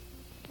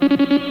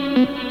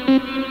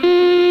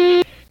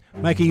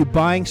Mike, are you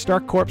buying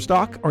Stark Corp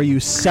stock or are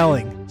you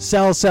selling?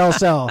 Sell, sell,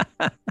 sell.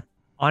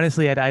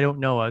 Honestly, I don't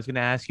know. I was going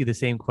to ask you the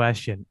same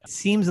question. It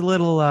seems a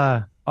little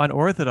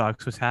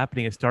unorthodox what's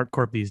happening at Stark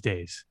Corp these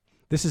days.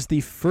 This is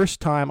the first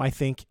time, I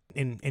think,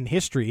 in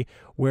history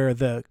where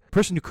the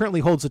person who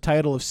currently holds the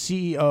title of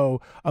CEO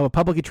of a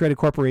publicly traded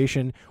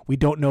corporation, we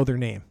don't know their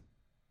name.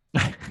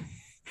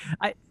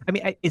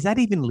 Is that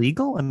even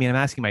legal? I mean,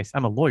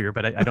 I'm a lawyer,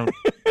 but I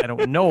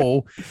don't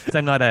know because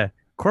I'm not a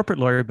corporate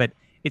lawyer, but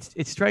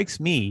it strikes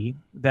me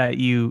that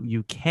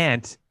you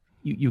can't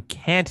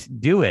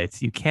do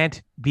it. You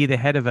can't be the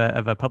head of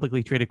a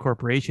publicly traded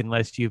corporation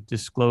unless you've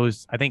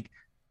disclosed, I think,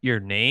 your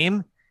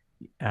name.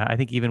 I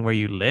think even where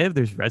you live,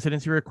 there's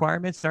residency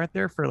requirements, aren't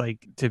there, for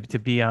like to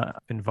be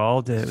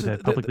involved with a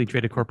publicly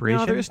traded corporation?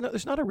 No,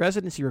 there's not a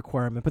residency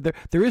requirement, but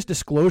there is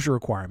disclosure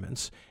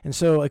requirements. And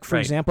so, like for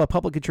example, a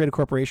publicly traded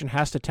corporation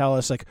has to tell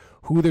us like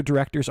who their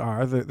directors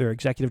are, their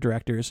executive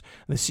directors,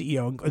 the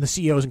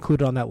CEO is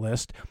included on that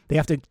list. They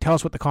have to tell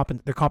us what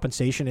their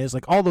compensation is.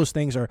 Like all those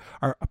things are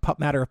a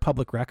matter of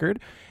public record,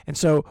 and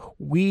so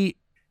we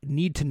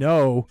need to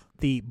know.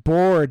 The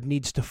board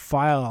needs to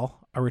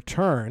file a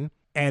return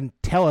and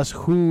tell us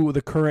who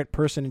the current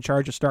person in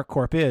charge of Stark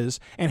Corp is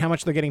and how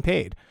much they're getting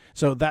paid.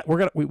 So that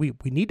we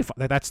need to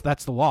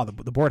that's the law.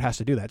 The board has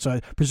to do that. So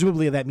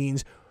presumably that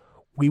means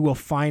we will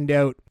find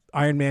out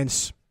Iron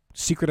Man's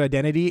secret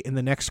identity in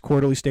the next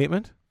quarterly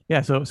statement. Yeah,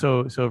 so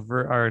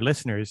for our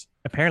listeners,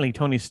 apparently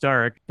Tony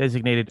Stark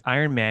designated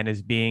Iron Man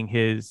as being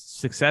his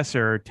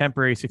successor,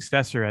 temporary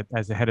successor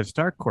as the head of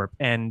Stark Corp,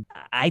 and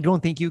I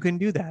don't think you can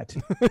do that.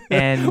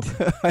 And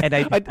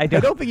I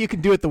don't think you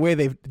can do it the way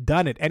they've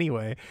done it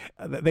anyway.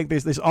 I think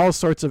there's all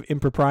sorts of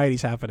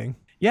improprieties happening.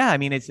 Yeah, I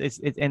mean it's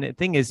and the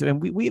thing is,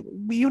 and we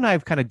you and I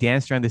have kind of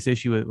danced around this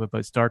issue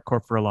about Stark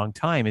Corp for a long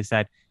time. Is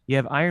that you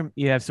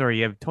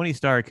have Tony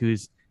Stark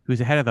who's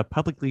the head of a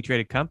publicly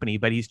traded company,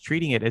 but he's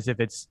treating it as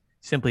if it's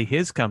simply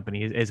his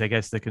company is I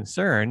guess the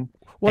concern.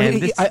 Well, and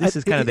this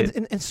is kind of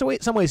in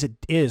some ways it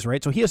is,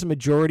 right? So he has a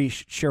majority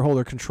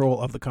shareholder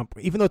control of the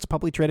company, even though it's a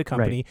publicly traded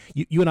company.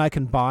 Right. You and I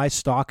can buy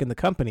stock in the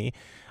company.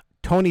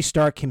 Tony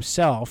Stark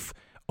himself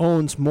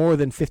owns more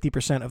than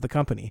 50% of the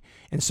company,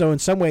 and so in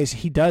some ways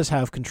he does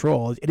have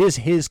control. It is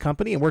his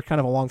company, and we're kind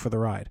of along for the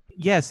ride.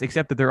 Yes,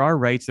 except that there are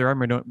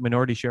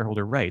minority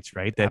shareholder rights,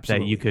 right? That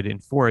you could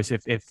enforce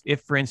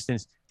if, for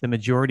instance, the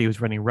majority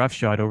was running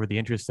roughshod over the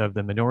interests of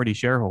the minority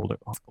shareholder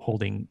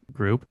holding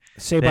group.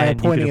 Say by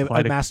appointing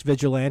a masked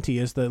vigilante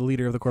as the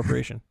leader of the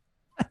corporation.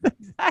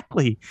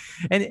 Exactly.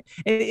 And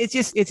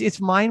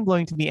it's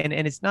mind-blowing to me. And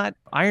it's not,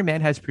 Iron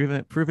Man has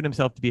proven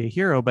himself to be a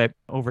hero, but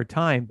over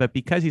time, but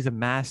because he's a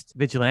masked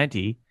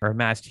vigilante or a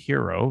masked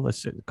hero,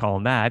 let's call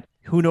him that,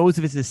 who knows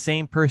if it's the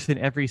same person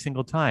every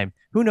single time?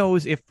 Who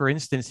knows if, for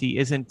instance, he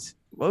isn't,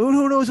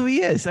 who knows who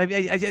he is?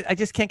 I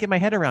just can't get my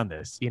head around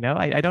this. You know,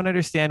 I don't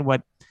understand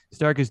what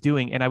Stark is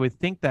doing. And I would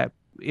think that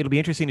it'll be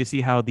interesting to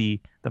see how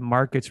the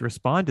markets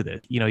respond to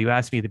this. You know, you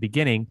asked me at the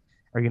beginning,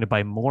 are you going to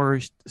buy more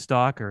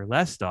stock or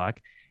less stock?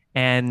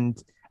 And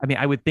I mean,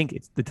 I would think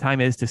the time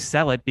is to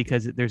sell it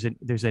because there's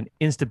an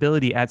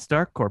instability at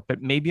Stark Corp.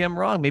 But maybe I'm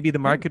wrong. Maybe the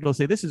market will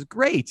say this is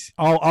great.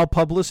 All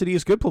publicity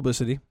is good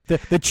publicity.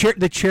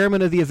 The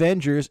chairman of the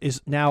Avengers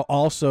is now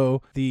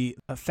also the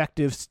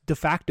effective de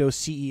facto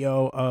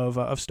CEO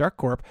of Stark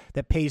Corp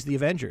that pays the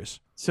Avengers.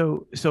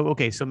 So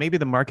maybe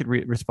the market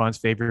responds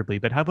favorably,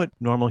 but how about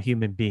normal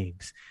human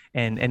beings?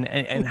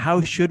 And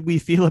how should we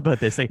feel about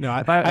this? Like, no,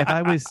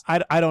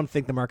 I don't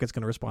think the market's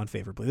going to respond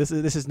favorably.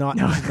 This is not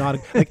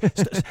like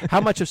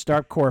how much of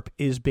Stark Corp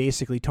is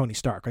basically Tony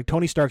Stark. Like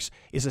Tony Stark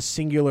is a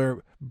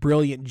singular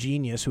brilliant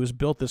genius who has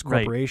built this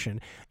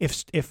corporation.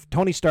 Right. If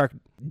Tony Stark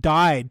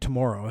died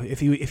tomorrow, if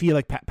he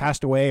like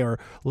passed away or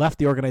left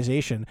the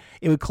organization,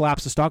 it would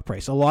collapse the stock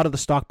price. A lot of the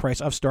stock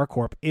price of Stark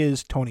Corp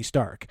is Tony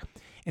Stark.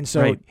 And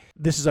so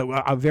This is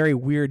a very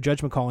weird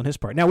judgment call on his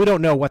part. Now, we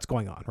don't know what's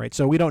going on, right?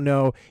 So we don't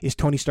know, is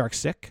Tony Stark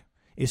sick?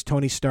 Is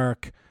Tony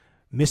Stark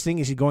missing?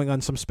 Is he going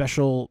on some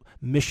special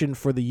mission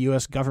for the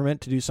U.S. government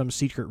to do some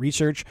secret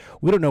research?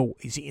 We don't know.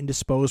 Is he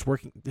indisposed,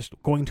 just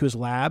going to his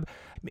lab?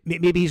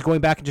 Maybe he's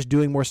going back and just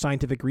doing more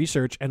scientific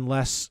research and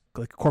less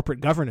like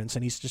corporate governance,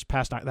 and he's just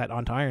passed that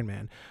on to Iron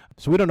Man.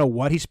 So we don't know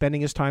what he's spending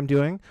his time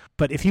doing.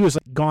 But if he was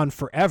gone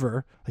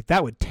forever,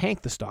 that would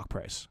tank the stock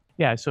price.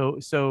 Yeah,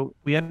 so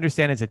we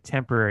understand it's a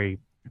temporary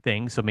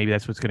thing, so maybe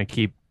that's what's going to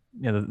keep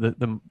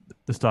the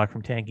stock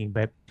from tanking.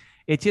 But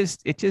it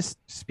just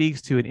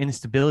speaks to an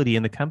instability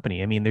in the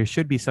company. I mean, there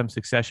should be some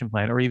succession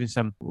plan or even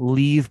some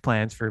leave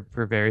plans for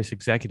various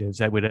executives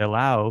that would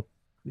allow,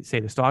 say,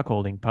 the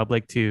stockholding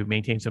public to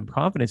maintain some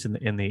confidence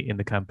in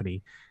the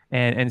company.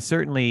 And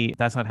certainly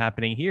that's not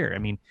happening here. I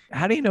mean,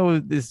 how do you know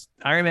this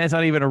Iron Man's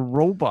not even a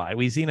robot?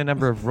 We've seen a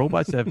number of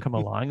robots that have come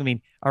along. I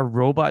mean, have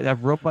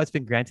robots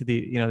been granted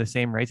the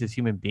same rights as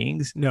human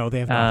beings? No, they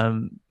have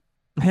not.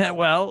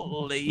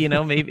 Well,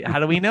 maybe, how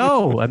do we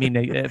know? I mean,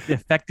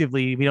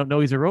 effectively, we don't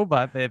know he's a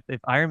robot, but if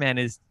Iron Man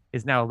is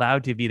now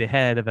allowed to be the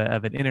head of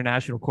an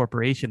international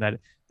corporation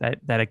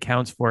that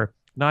accounts for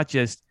not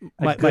just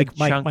a good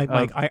chunk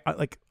of...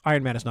 Like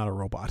Iron Man is not a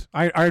robot.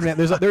 Iron Man,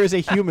 there is a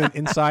human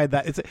inside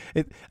that.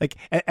 Like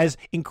as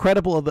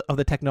incredible of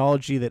the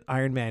technology that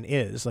Iron Man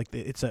is. Like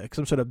it's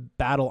some sort of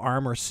battle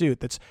armor suit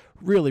that's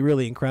really,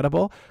 really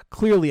incredible.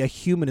 Clearly, a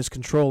human is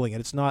controlling it.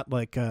 It's not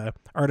like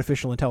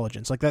artificial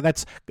intelligence. Like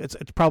that. It's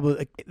probably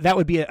like, that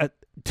would be a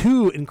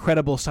two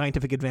incredible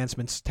scientific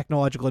advancements,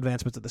 technological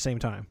advancements at the same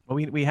time. Well,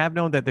 we have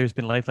known that there's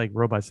been lifelike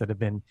robots that have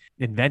been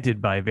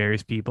invented by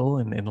various people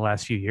in the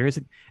last few years.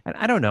 And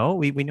I don't know.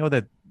 We know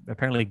that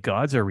apparently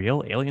gods are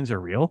real, aliens are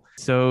real.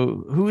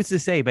 So who is to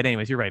say? But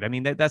anyways, you're right. I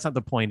mean, that's not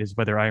the point, is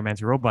whether Iron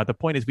Man's a robot. The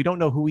point is we don't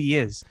know who he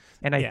is.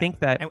 And I think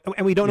that...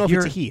 And we don't know if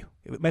it's a he.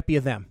 It might be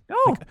a them.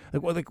 Oh.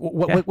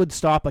 What would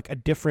stop like a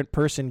different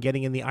person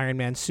getting in the Iron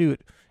Man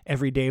suit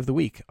every day of the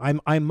week?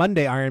 I'm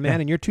Monday Iron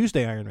Man and you're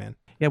Tuesday Iron Man.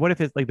 Yeah, what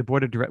if it's like the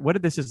board of directors? What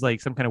if this is like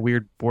some kind of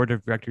weird board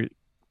of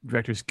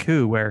directors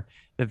coup where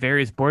the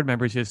various board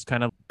members just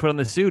kind of put on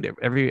the suit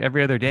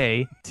every other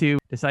day to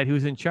decide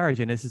who's in charge,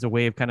 and this is a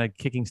way of kind of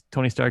kicking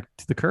Tony Stark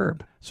to the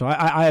curb? So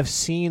I have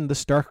seen the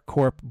Stark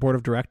Corp board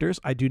of directors.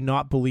 I do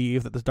not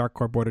believe that the Stark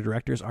Corp board of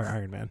directors are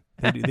Iron Man.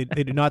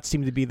 They do not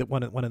seem to be the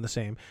one and the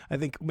same. I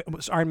think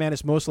Iron Man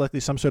is most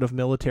likely some sort of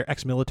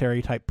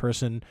ex-military type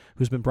person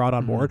who's been brought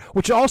on board,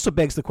 which also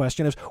begs the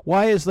question of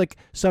why is like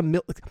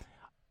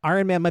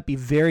Iron Man might be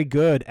very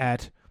good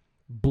at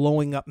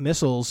blowing up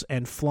missiles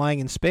and flying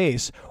in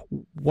space.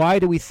 Why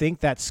do we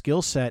think that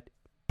skill set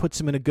puts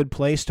him in a good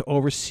place to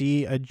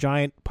oversee a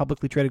giant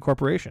publicly traded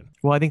corporation?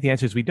 Well, I think the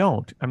answer is we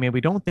don't. I mean,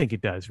 we don't think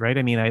it does, right?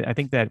 I mean, I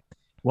think that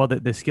while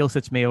the skill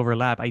sets may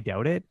overlap, I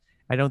doubt it.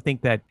 I don't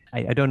think that,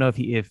 I don't know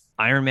if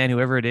Iron Man,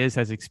 whoever it is,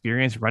 has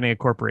experience running a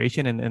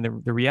corporation.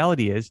 And the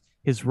reality is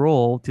his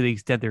role, to the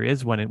extent there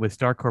is one with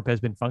Stark Corp, has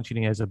been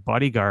functioning as a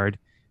bodyguard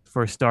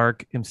for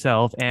Stark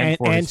himself and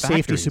for his safety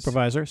factories.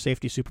 supervisor.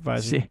 Safety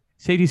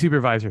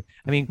supervisor.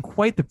 I mean,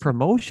 quite the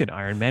promotion,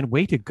 Iron Man.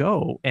 Way to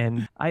go.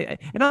 And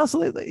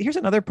also, here's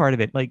another part of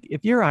it. Like,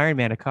 if you're Iron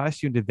Man, a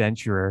costumed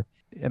adventurer,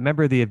 a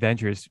member of the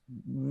Avengers,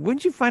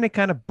 wouldn't you find it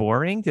kind of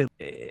boring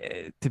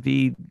to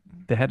be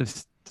the head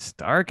of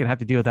Stark and have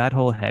to deal with that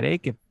whole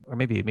headache? Or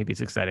maybe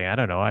it's exciting. I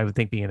don't know. I would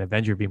think being an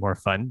Avenger would be more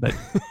fun, but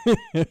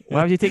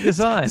why would you take this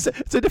on? It's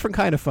a different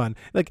kind of fun.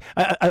 Like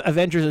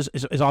Avengers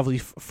is obviously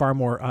far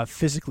more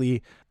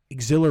physically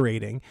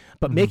exhilarating,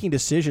 but making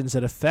decisions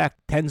that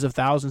affect tens of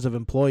thousands of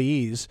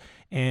employees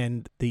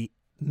and the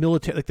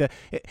military,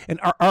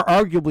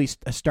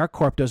 arguably Stark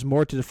Corp does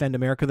more to defend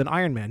America than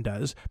Iron Man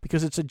does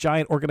because it's a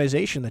giant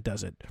organization that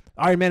does it.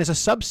 Iron Man is a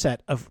subset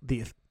of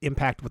the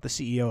impact what the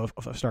CEO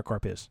of Stark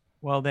Corp is.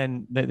 Well,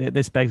 then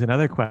this begs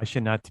another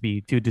question, not to be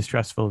too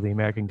distrustful of the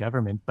American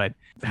government, but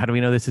how do we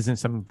know this isn't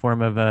some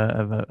form of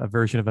a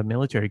version of a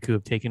military coup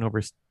of taking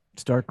over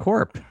Stark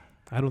Corp?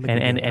 I don't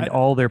think and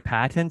all their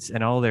patents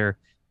and all their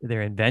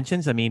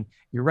inventions. I mean,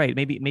 you're right.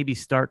 Maybe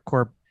Stark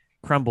Corp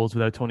crumbles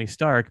without Tony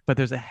Stark, but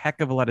there's a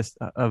heck of a lot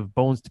of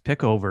bones to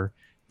pick over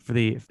for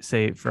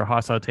a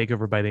hostile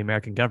takeover by the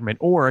American government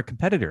or a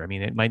competitor. I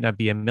mean, it might not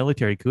be a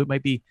military coup. It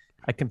might be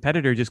a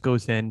competitor just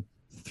goes in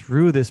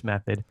through this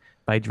method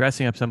by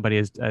dressing up somebody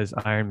as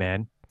Iron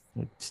Man,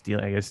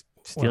 stealing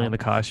the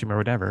costume or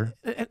whatever.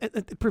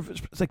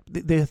 It's like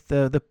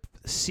the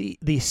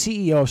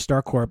CEO of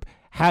Stark Corp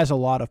has a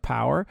lot of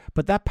power,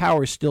 but that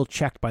power is still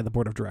checked by the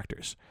board of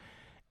directors.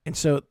 And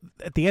so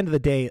at the end of the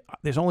day,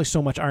 there's only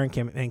so much Iron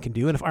Man can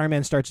do. And if Iron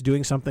Man starts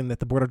doing something that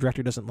the board of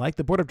directors doesn't like,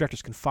 the board of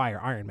directors can fire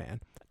Iron Man.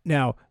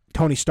 Now,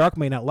 Tony Stark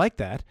may not like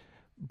that,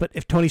 but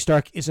if Tony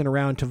Stark isn't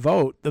around to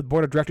vote, the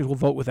board of directors will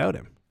vote without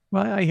him.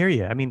 Well, I hear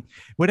you. I mean,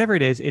 whatever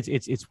it is,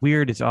 it's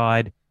weird, it's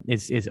odd,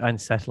 it's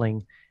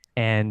unsettling.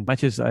 And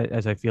much as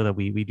I feel that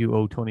we do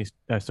owe Tony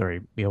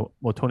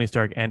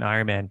Stark and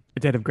Iron Man a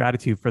debt of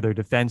gratitude for their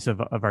defense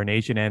of our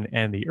nation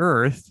and the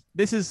Earth,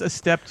 this is a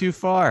step too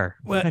far.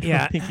 Well, I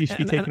don't think you should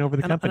be taking over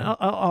the company. And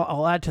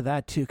I'll add to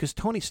that too, because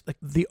Tony's like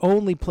the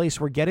only place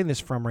we're getting this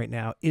from right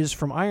now is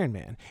from Iron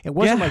Man. It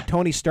wasn't like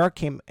Tony Stark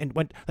came and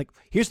went like,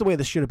 here's the way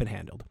this should have been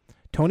handled.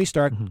 Tony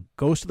Stark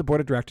goes to the board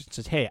of directors and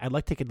says, hey, I'd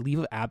like to take a leave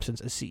of absence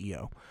as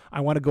CEO.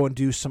 I want to go and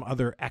do some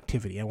other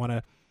activity. I want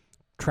to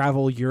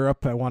travel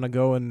Europe. I want to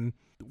go and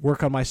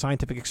work on my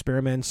scientific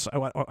experiments. I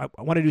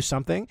want to do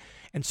something.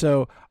 And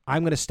so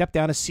I'm going to step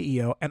down as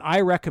CEO, and I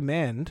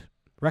recommend,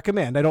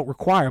 I don't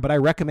require, but I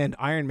recommend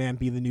Iron Man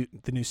be the new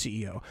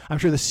CEO. I'm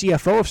sure the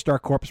CFO of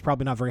Stark Corp is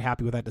probably not very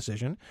happy with that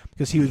decision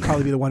because he would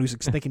probably be the one who's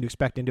thinking to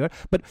expect into it.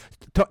 But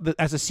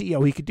as a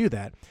CEO, he could do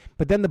that.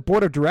 But then the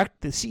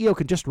CEO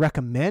can just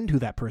recommend who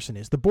that person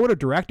is. The board of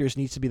directors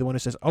needs to be the one who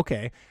says,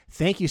 okay,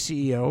 thank you,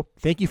 CEO.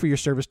 Thank you for your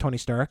service, Tony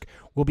Stark.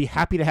 We'll be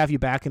happy to have you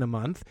back in a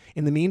month.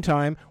 In the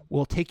meantime,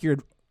 we'll take your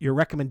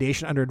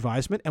recommendation under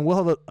advisement, and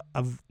we'll have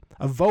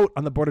a vote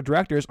on the board of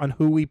directors on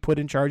who we put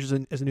in charge as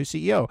a new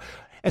CEO,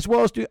 as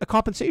well as do a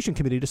compensation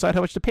committee to decide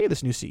how much to pay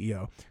this new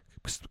CEO.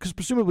 Because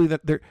presumably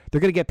that they're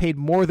going to get paid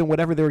more than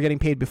whatever they were getting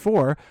paid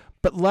before,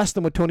 but less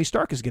than what Tony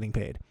Stark is getting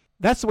paid.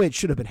 That's the way it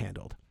should have been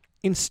handled.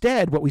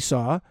 Instead, what we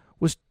saw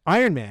was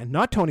Iron Man,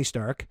 not Tony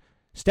Stark,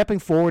 stepping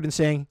forward and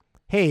saying,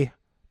 hey,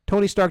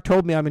 Tony Stark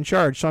told me I'm in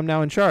charge, so I'm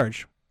now in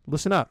charge.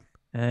 Listen up.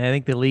 I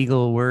think the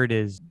legal word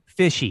is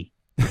fishy.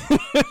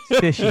 It's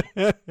fishy.